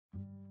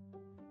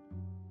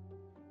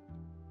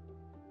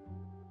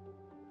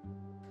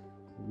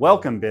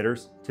Welcome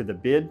bidders to the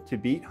Bid to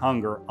Beat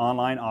Hunger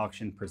online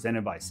auction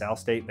presented by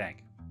Southstate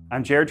Bank.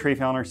 I'm Jared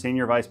Treffelner,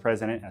 Senior Vice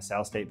President at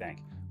Southstate Bank.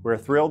 We're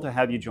thrilled to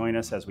have you join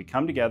us as we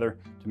come together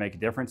to make a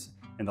difference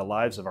in the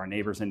lives of our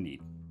neighbors in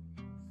need.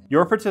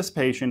 Your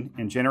participation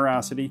and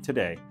generosity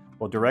today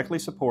will directly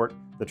support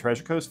the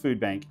Treasure Coast Food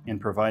Bank in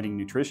providing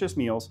nutritious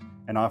meals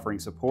and offering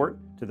support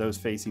to those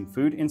facing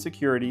food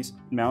insecurities,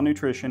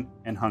 malnutrition,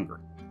 and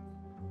hunger.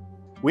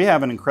 We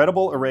have an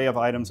incredible array of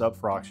items up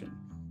for auction,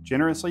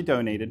 generously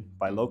donated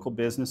by local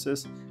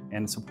businesses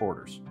and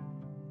supporters.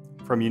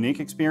 From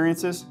unique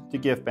experiences to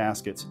gift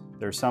baskets,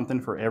 there's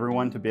something for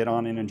everyone to bid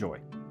on and enjoy.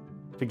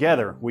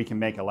 Together, we can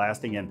make a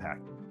lasting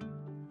impact.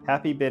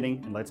 Happy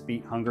bidding, and let's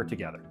beat hunger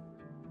together.